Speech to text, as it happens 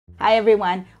Hi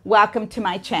everyone, welcome to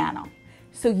my channel.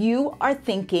 So you are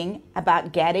thinking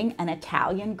about getting an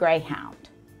Italian Greyhound.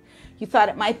 You thought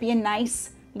it might be a nice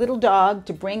little dog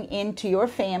to bring into your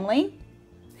family.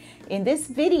 In this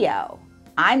video,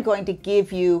 I'm going to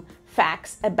give you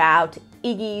facts about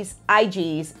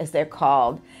IGs as they're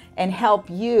called, and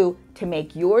help you to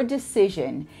make your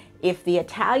decision if the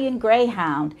Italian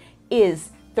Greyhound is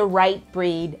the right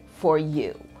breed for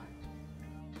you.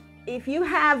 If you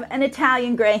have an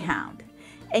Italian Greyhound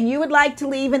and you would like to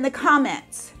leave in the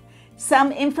comments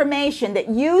some information that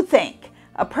you think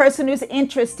a person who's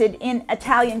interested in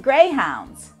Italian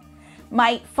Greyhounds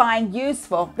might find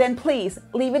useful, then please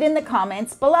leave it in the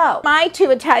comments below. My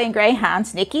two Italian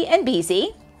Greyhounds, Nikki and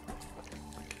Beezy.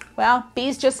 Well,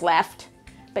 Beez just left,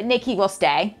 but Nikki will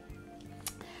stay.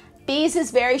 Beez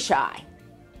is very shy.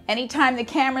 Anytime the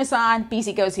camera's on,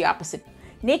 Beezy goes the opposite.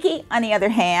 Nikki, on the other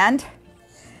hand,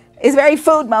 is very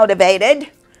food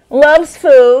motivated, loves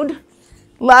food,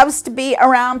 loves to be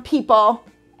around people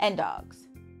and dogs.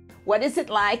 What is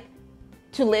it like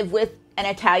to live with an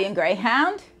Italian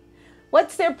Greyhound?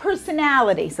 What's their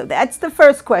personality? So that's the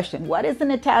first question. What is an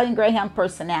Italian Greyhound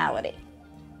personality?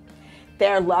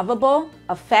 They're lovable,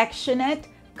 affectionate,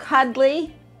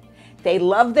 cuddly. They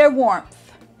love their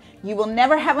warmth. You will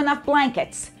never have enough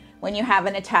blankets when you have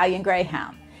an Italian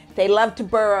Greyhound. They love to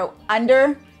burrow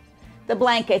under the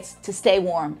blankets to stay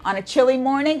warm. On a chilly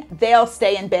morning, they'll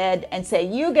stay in bed and say,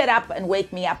 "You get up and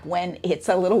wake me up when it's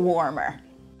a little warmer."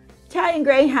 Italian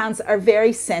Greyhounds are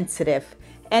very sensitive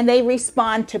and they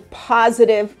respond to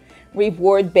positive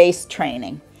reward-based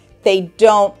training. They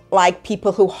don't like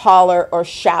people who holler or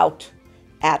shout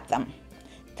at them.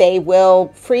 They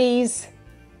will freeze,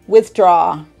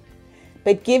 withdraw,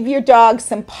 but give your dog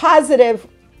some positive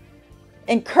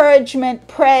encouragement,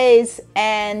 praise,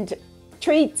 and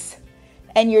treats,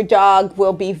 and your dog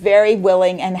will be very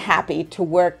willing and happy to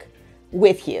work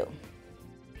with you.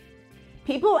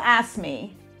 People ask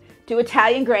me, do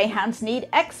Italian Greyhounds need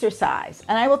exercise?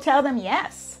 And I will tell them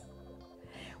yes.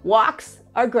 Walks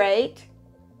are great,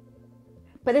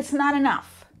 but it's not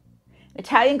enough.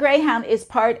 Italian Greyhound is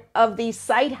part of the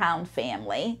Sighthound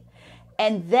family,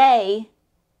 and they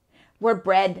were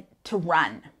bred to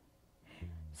run.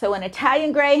 So an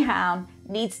Italian Greyhound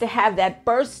needs to have that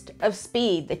burst of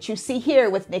speed that you see here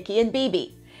with Nikki and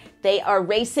Bibi. They are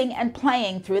racing and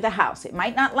playing through the house. It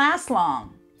might not last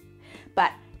long,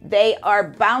 but they are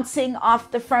bouncing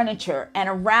off the furniture and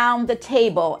around the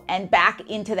table and back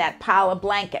into that pile of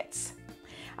blankets.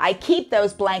 I keep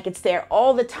those blankets there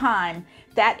all the time.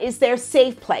 That is their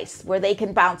safe place where they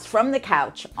can bounce from the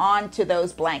couch onto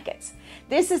those blankets.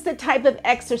 This is the type of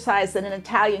exercise that an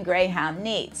Italian Greyhound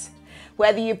needs.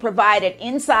 Whether you provide it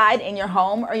inside in your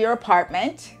home or your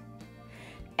apartment,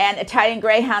 and Italian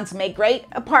Greyhounds make great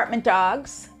apartment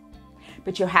dogs,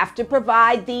 but you have to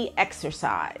provide the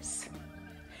exercise.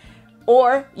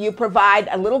 Or you provide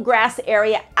a little grass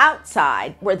area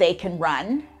outside where they can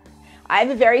run. I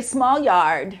have a very small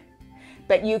yard,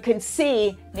 but you can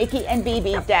see Nikki and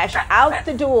Bibi dash out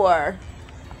the door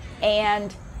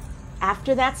and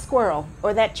after that squirrel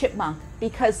or that chipmunk,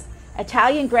 because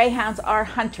Italian Greyhounds are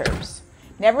hunters.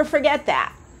 Never forget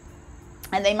that.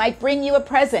 And they might bring you a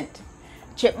present.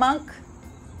 Chipmunk,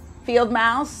 field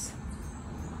mouse,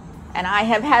 and I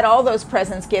have had all those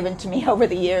presents given to me over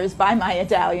the years by my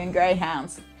Italian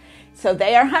Greyhounds. So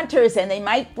they are hunters and they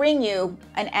might bring you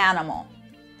an animal.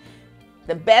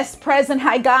 The best present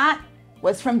I got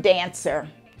was from Dancer.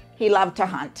 He loved to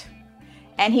hunt.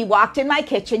 And he walked in my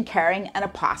kitchen carrying an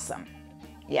opossum.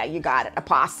 Yeah, you got it, a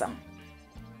possum.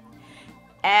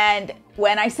 And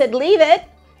when I said, leave it,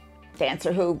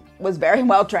 Dancer, who was very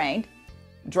well trained,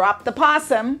 dropped the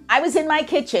possum. I was in my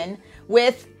kitchen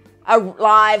with a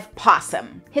live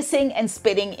possum, hissing and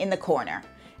spitting in the corner.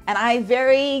 And I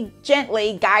very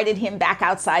gently guided him back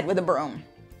outside with a broom.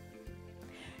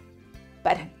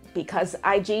 But because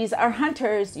IGs are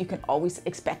hunters, you can always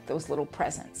expect those little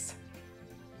presents.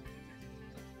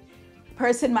 A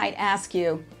person might ask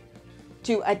you,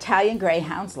 do Italian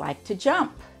Greyhounds like to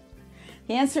jump?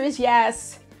 The answer is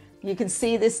yes. You can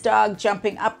see this dog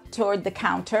jumping up toward the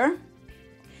counter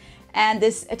and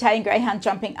this Italian Greyhound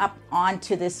jumping up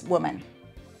onto this woman.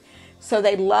 So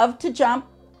they love to jump.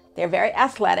 They're very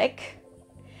athletic.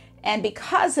 And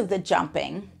because of the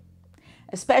jumping,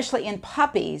 especially in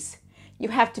puppies, you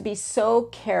have to be so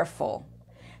careful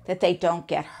that they don't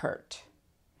get hurt.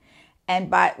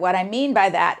 And what I mean by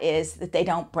that is that they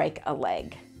don't break a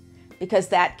leg, because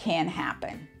that can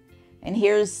happen. And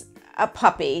here's a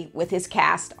puppy with his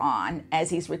cast on as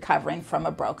he's recovering from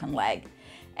a broken leg.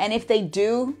 And if they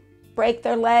do break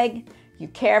their leg, you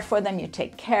care for them, you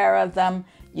take care of them,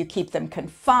 you keep them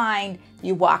confined,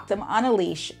 you walk them on a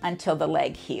leash until the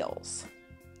leg heals.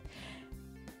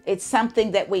 It's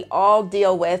something that we all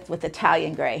deal with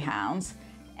Italian Greyhounds.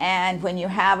 And when you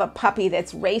have a puppy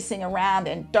that's racing around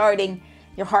and darting,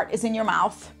 your heart is in your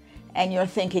mouth and you're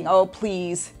thinking, oh,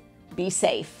 please be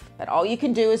safe. But all you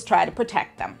can do is try to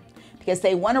protect them because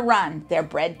they want to run. They're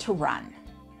bred to run.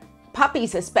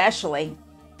 Puppies especially,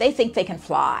 they think they can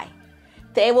fly.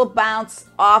 They will bounce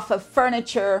off of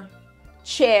furniture,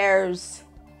 chairs,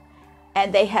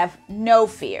 and they have no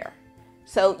fear.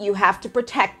 So you have to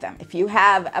protect them. If you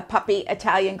have a puppy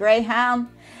Italian Greyhound,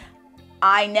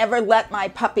 I never let my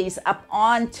puppies up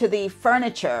onto the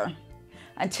furniture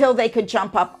until they could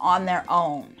jump up on their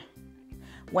own.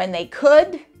 When they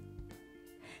could,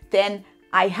 then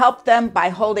I helped them by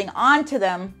holding on to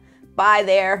them by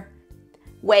their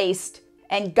waist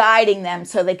and guiding them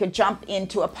so they could jump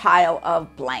into a pile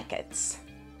of blankets.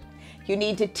 You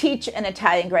need to teach an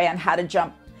Italian Greyhound how to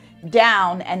jump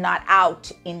down and not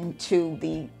out into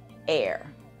the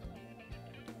air.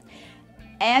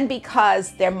 And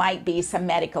because there might be some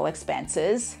medical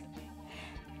expenses,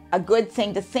 a good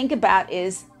thing to think about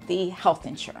is the health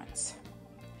insurance.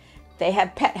 They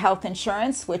have pet health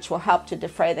insurance, which will help to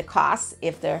defray the costs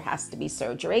if there has to be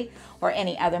surgery or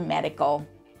any other medical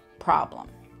problem.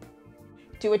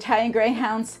 Do Italian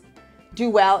Greyhounds do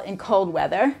well in cold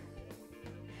weather?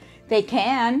 They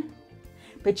can,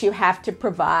 but you have to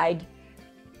provide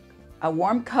a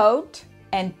warm coat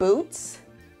and boots.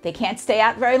 They can't stay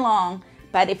out very long,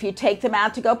 but if you take them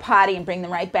out to go potty and bring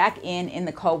them right back in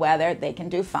the cold weather, they can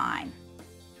do fine.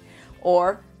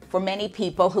 Or for many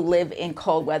people who live in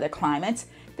cold weather climates,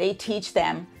 they teach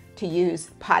them to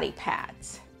use potty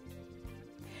pads.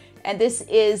 And this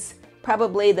is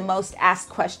probably the most asked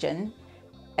question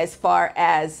as far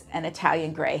as an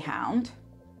Italian Greyhound.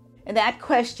 And that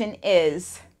question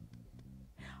is,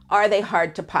 are they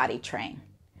hard to potty train?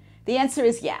 The answer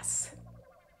is yes.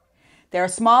 They're a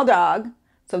small dog,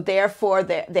 so therefore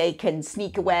they can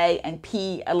sneak away and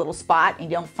pee a little spot and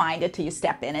you don't find it till you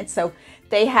step in it. So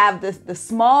they have the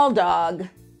small dog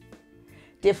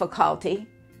difficulty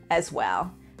as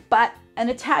well. But an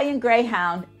Italian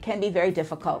Greyhound can be very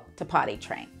difficult to potty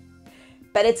train.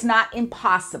 But it's not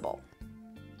impossible.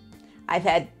 I've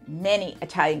had many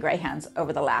Italian Greyhounds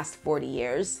over the last 40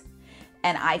 years,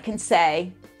 and I can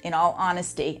say, in all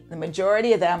honesty, the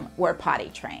majority of them were potty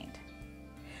trained,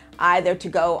 either to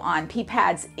go on pee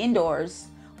pads indoors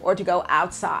or to go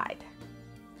outside.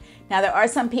 Now, there are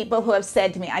some people who have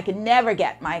said to me, I could never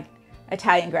get my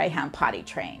Italian Greyhound potty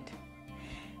trained.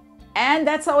 And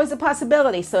that's always a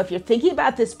possibility. So if you're thinking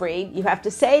about this breed, you have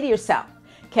to say to yourself,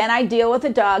 can I deal with a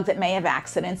dog that may have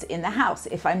accidents in the house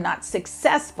if I'm not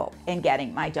successful in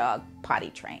getting my dog potty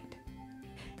trained?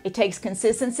 It takes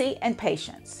consistency and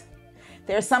patience.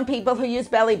 There are some people who use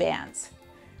belly bands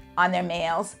on their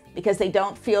males because they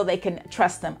don't feel they can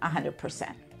trust them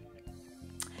 100%.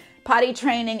 Potty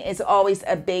training is always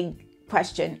a big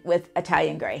question with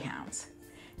Italian Greyhounds.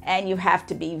 And you have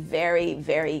to be very,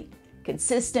 very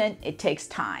consistent. It takes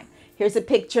time. Here's a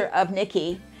picture of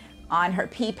Nikki on her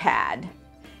pee pad.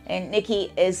 And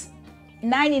Nikki is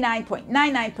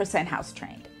 99.99% house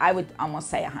trained. I would almost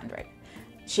say 100.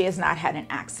 She has not had an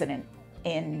accident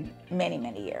in many,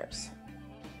 many years.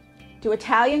 Do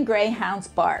Italian Greyhounds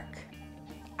bark?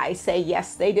 I say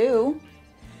yes, they do.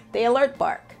 They alert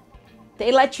bark.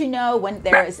 They let you know when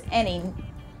there is any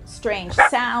strange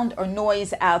sound or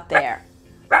noise out there.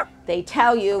 They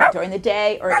tell you during the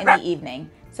day or in the evening.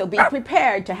 So be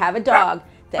prepared to have a dog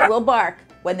that will bark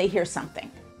when they hear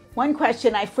something. One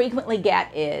question I frequently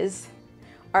get is,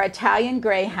 are Italian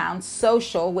Greyhounds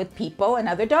social with people and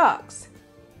other dogs?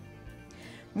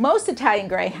 Most Italian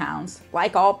Greyhounds,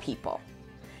 like all people,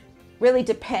 really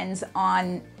depends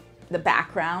on the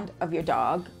background of your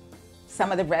dog.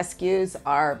 Some of the rescues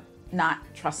are not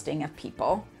trusting of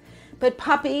people. But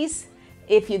puppies,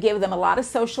 if you give them a lot of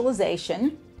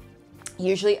socialization,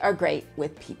 usually are great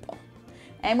with people.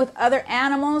 And with other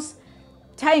animals,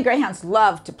 Italian Greyhounds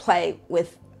love to play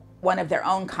with one of their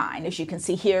own kind, as you can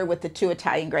see here with the two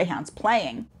Italian Greyhounds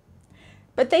playing.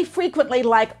 But they frequently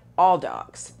like all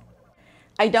dogs.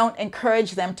 I don't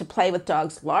encourage them to play with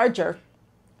dogs larger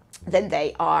than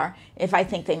they are if I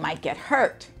think they might get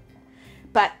hurt.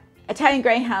 But Italian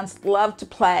Greyhounds love to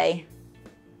play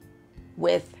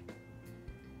with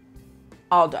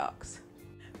all dogs.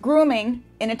 Grooming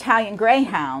in Italian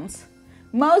Greyhounds,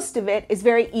 most of it is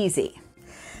very easy.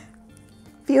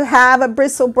 If you have a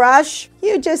bristle brush,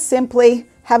 you just simply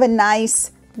have a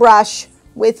nice brush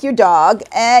with your dog,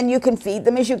 and you can feed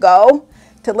them as you go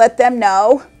to let them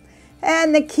know,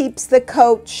 and it keeps the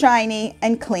coat shiny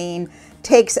and clean.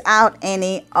 takes out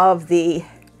any of the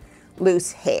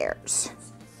loose hairs.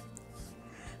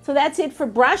 So that's it for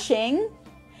brushing.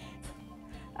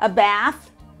 A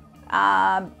bath,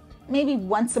 maybe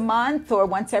once a month or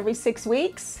once every 6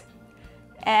 weeks,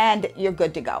 and you're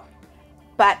good to go.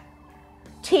 But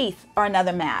teeth are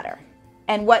another matter.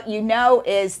 And what you know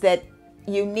is that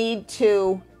you need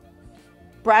to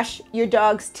brush your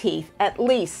dog's teeth at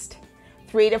least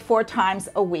 3 to 4 times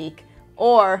a week,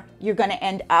 or you're going to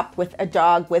end up with a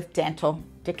dog with dental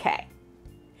decay.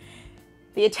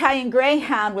 The Italian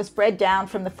Greyhound was bred down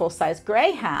from the full-size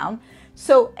Greyhound,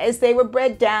 so as they were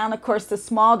bred down, of course, the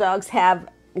small dogs have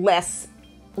less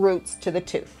roots to the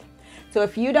tooth. So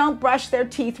if you don't brush their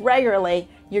teeth regularly,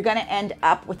 you're going to end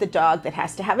up with a dog that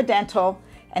has to have a dental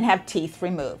and have teeth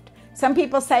removed. Some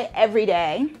people say every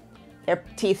day their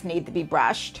teeth need to be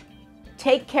brushed.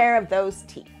 Take care of those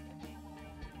teeth.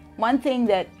 One thing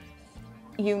that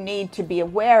you need to be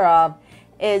aware of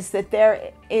is that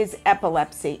there is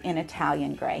epilepsy in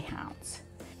Italian Greyhounds.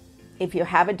 If you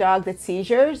have a dog that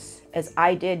seizures, as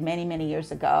I did many, many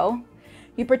years ago,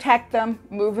 you protect them,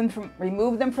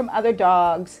 remove them from other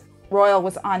dogs. Royal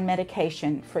was on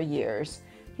medication for years.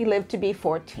 He lived to be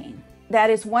 14. That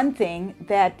is one thing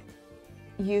that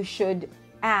you should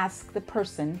ask the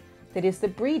person that is the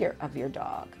breeder of your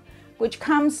dog, which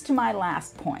comes to my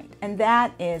last point, and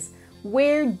that is,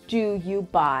 where do you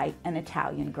buy an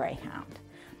Italian Greyhound?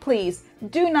 Please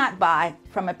do not buy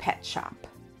from a pet shop.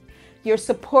 You're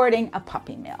supporting a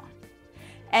puppy mill.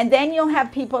 And then you'll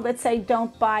have people that say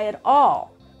don't buy at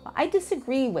all. Well, I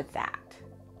disagree with that.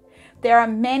 There are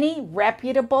many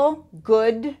reputable,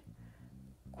 good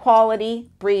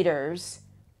quality breeders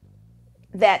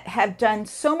that have done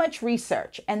so much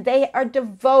research, and they are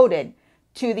devoted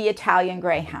to the Italian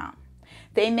Greyhound.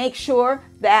 They make sure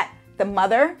that the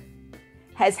mother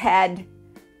has had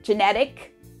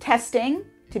genetic testing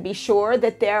to be sure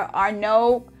that there are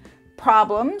no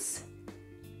problems.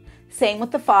 Same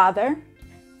with the father.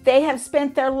 They have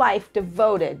spent their life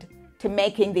devoted to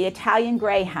making the Italian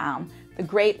Greyhound the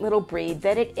great little breed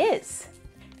that it is.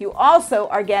 You also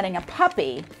are getting a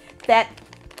puppy that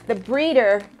the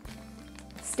breeder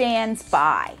stands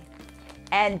by,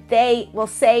 and they will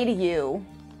say to you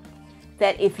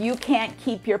that if you can't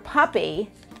keep your puppy,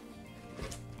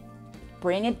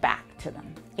 bring it back to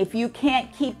them. If you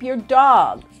can't keep your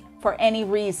dog for any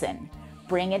reason,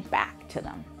 bring it back to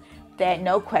them. There are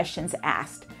no questions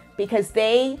asked, because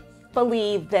they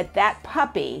believe that that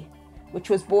puppy, which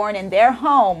was born in their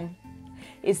home,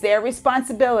 is their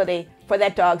responsibility for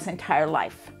that dog's entire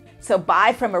life. So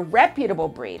buy from a reputable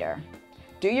breeder,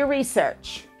 do your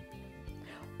research,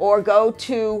 or go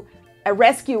to a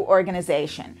rescue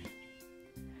organization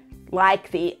like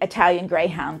the Italian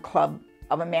Greyhound Club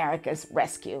of America's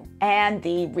Rescue and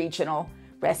the regional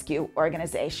rescue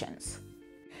organizations.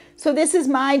 So this is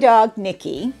my dog,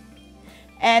 Nikki,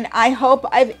 and I hope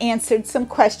I've answered some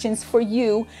questions for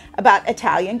you about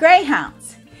Italian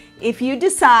Greyhounds. If you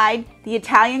decide the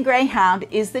Italian Greyhound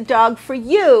is the dog for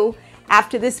you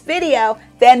after this video,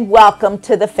 then welcome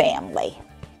to the family.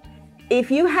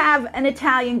 If you have an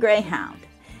Italian Greyhound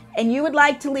and you would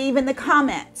like to leave in the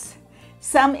comments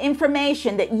some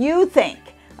information that you think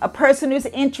a person who's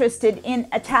interested in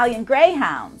Italian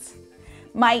Greyhounds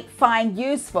might find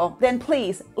useful, then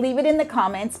please leave it in the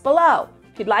comments below.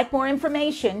 If you'd like more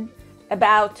information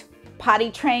about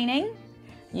potty training,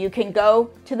 you can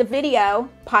go to the video,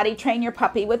 Potty Train Your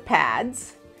Puppy with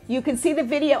Pads. You can see the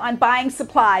video on buying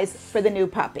supplies for the new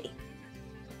puppy.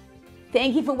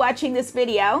 Thank you for watching this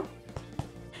video.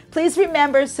 Please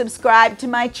remember, subscribe to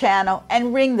my channel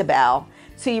and ring the bell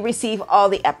so you receive all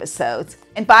the episodes.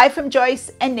 And bye from Joyce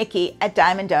and Nikki at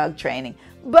Diamond Dog Training.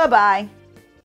 Bye-bye.